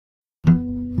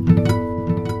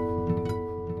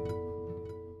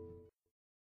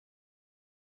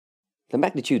The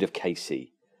magnitude of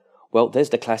Kc, well, there's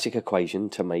the classic equation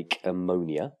to make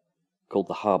ammonia, called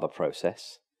the Haber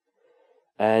process.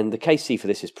 And the Kc for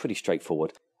this is pretty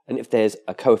straightforward. And if there's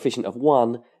a coefficient of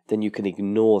 1, then you can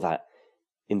ignore that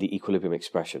in the equilibrium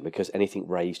expression, because anything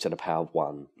raised to the power of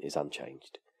 1 is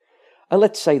unchanged. And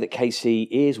let's say that Kc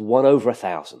is 1 over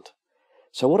 1,000.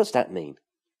 So what does that mean?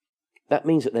 That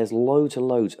means that there's loads and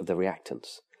loads of the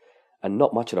reactants, and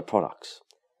not much of the products.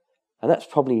 And that's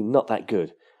probably not that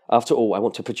good. After all, I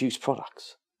want to produce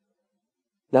products.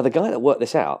 Now, the guy that worked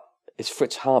this out is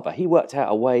Fritz Haber. He worked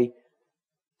out a way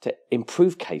to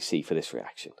improve Kc for this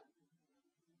reaction.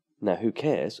 Now, who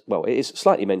cares? Well, it is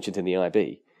slightly mentioned in the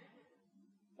IB,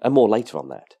 and more later on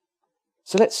that.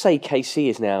 So let's say Kc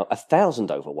is now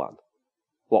 1,000 over 1.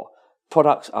 Well,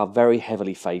 products are very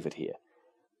heavily favoured here.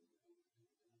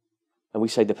 And we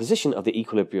say the position of the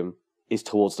equilibrium is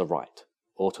towards the right,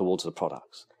 or towards the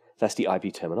products. That's the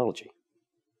IB terminology.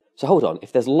 So hold on,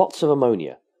 if there's lots of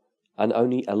ammonia and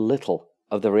only a little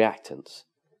of the reactants,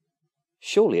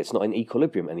 surely it's not in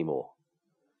equilibrium anymore.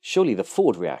 Surely the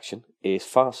forward reaction is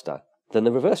faster than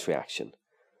the reverse reaction.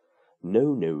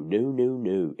 No, no, no, no,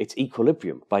 no. It's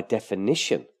equilibrium. By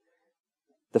definition,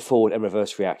 the forward and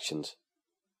reverse reactions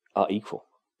are equal.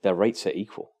 Their rates are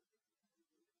equal.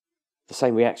 The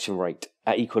same reaction rate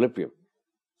at equilibrium.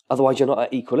 Otherwise, you're not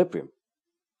at equilibrium.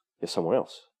 You're somewhere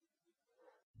else.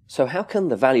 So how can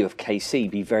the value of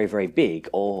Kc be very, very big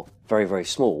or very, very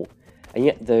small, and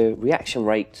yet the reaction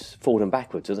rates forward and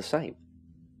backwards are the same?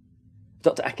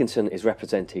 Dr. Atkinson is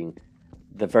representing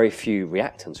the very few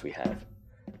reactants we have,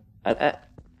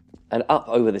 and up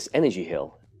over this energy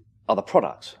hill are the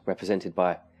products represented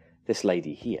by this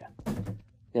lady here.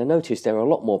 Now notice there are a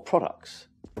lot more products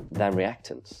than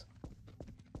reactants,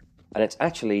 and it's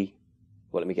actually,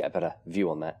 well, let me get a better view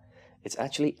on that, it's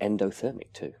actually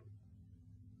endothermic too.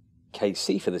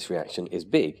 Kc for this reaction is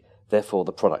big, therefore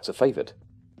the products are favoured.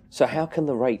 So how can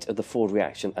the rate of the forward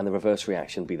reaction and the reverse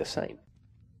reaction be the same?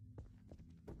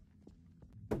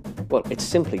 Well, it's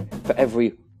simply for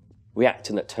every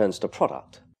reactant that turns to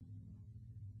product.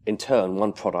 In turn,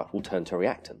 one product will turn to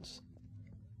reactants.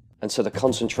 And so the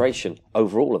concentration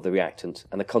overall of the reactants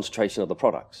and the concentration of the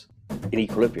products in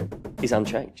equilibrium is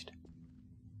unchanged.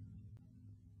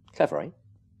 Clever, eh?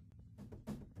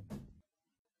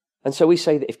 And so we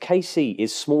say that if Kc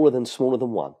is smaller than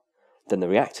 1, then the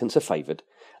reactants are favoured,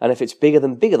 and if it's bigger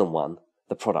than 1,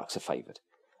 the products are favoured.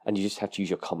 And you just have to use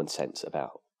your common sense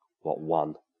about what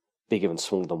 1, bigger and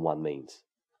smaller than 1 means.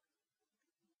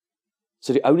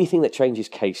 So the only thing that changes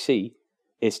Kc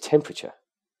is temperature.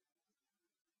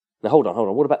 Now hold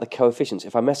on, what about the coefficients?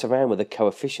 If I mess around with the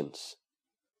coefficients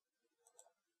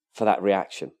for that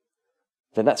reaction,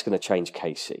 then that's going to change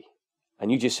Kc.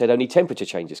 And you just said only temperature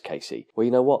changes Kc. Well, you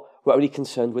know what? We're only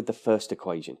concerned with the first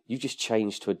equation. You just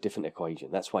changed to a different equation.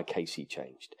 That's why Kc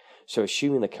changed. So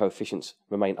assuming the coefficients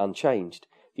remain unchanged,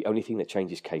 the only thing that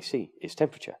changes Kc is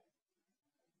temperature.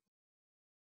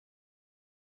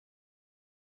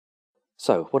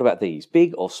 So what about these?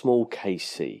 Big or small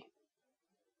Kc?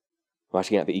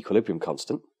 Writing out the equilibrium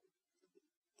constant,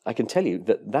 I can tell you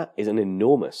that that is an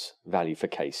enormous value for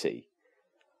Kc.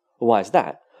 Why is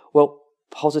that? Well,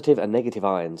 positive and negative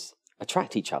ions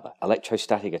attract each other,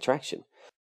 electrostatic attraction.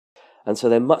 And so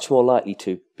they're much more likely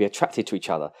to be attracted to each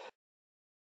other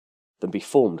than be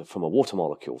formed from a water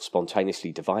molecule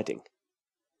spontaneously dividing.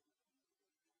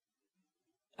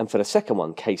 And for the second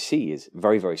one, Kc is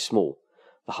very, very small.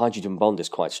 The hydrogen bond is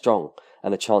quite strong,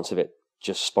 and the chance of it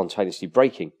just spontaneously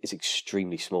breaking is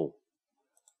extremely small.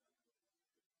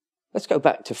 Let's go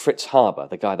back to Fritz Haber,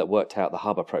 the guy that worked out the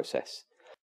Haber process.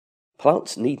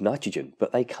 Plants need nitrogen,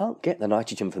 but they can't get the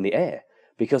nitrogen from the air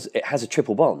because it has a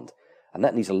triple bond, and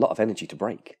that needs a lot of energy to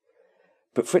break.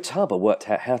 But Fritz Haber worked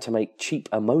out how to make cheap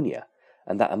ammonia,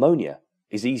 and that ammonia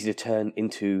is easy to turn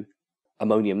into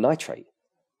ammonium nitrate.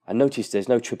 And notice there's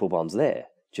no triple bonds there,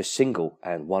 just single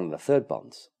and 1 1/3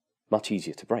 bonds. Much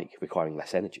easier to break, requiring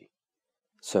less energy.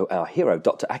 So our hero,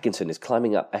 Dr. Atkinson, is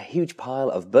climbing up a huge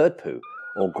pile of bird poo,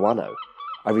 or guano,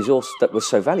 a resource that was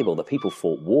so valuable that people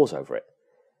fought wars over it.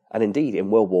 And indeed, in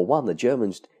World War I, the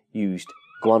Germans used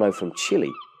guano from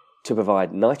Chile to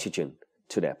provide nitrogen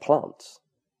to their plants.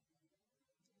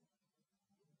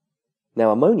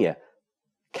 Now, ammonia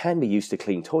can be used to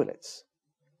clean toilets,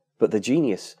 but the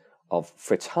genius of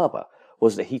Fritz Haber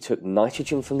was that he took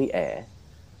nitrogen from the air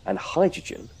and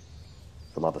hydrogen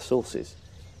from other sources,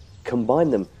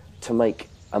 combined them to make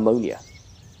ammonia.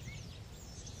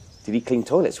 Did he clean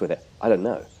toilets with it? I don't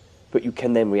know. But you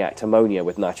can then react ammonia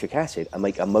with nitric acid and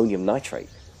make ammonium nitrate,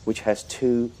 which has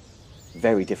 2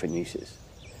 very different uses.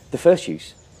 The first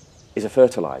use is a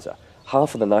fertilizer.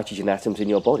 half of the nitrogen atoms in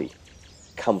your body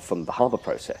come from the Haber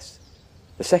process.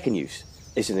 The second use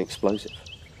is an explosive.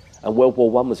 And World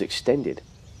War I was extended,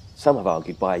 some have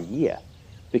argued, by a year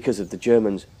because of the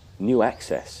Germans' new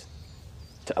access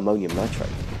to ammonium nitrate,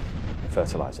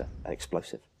 fertilizer and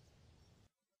explosive.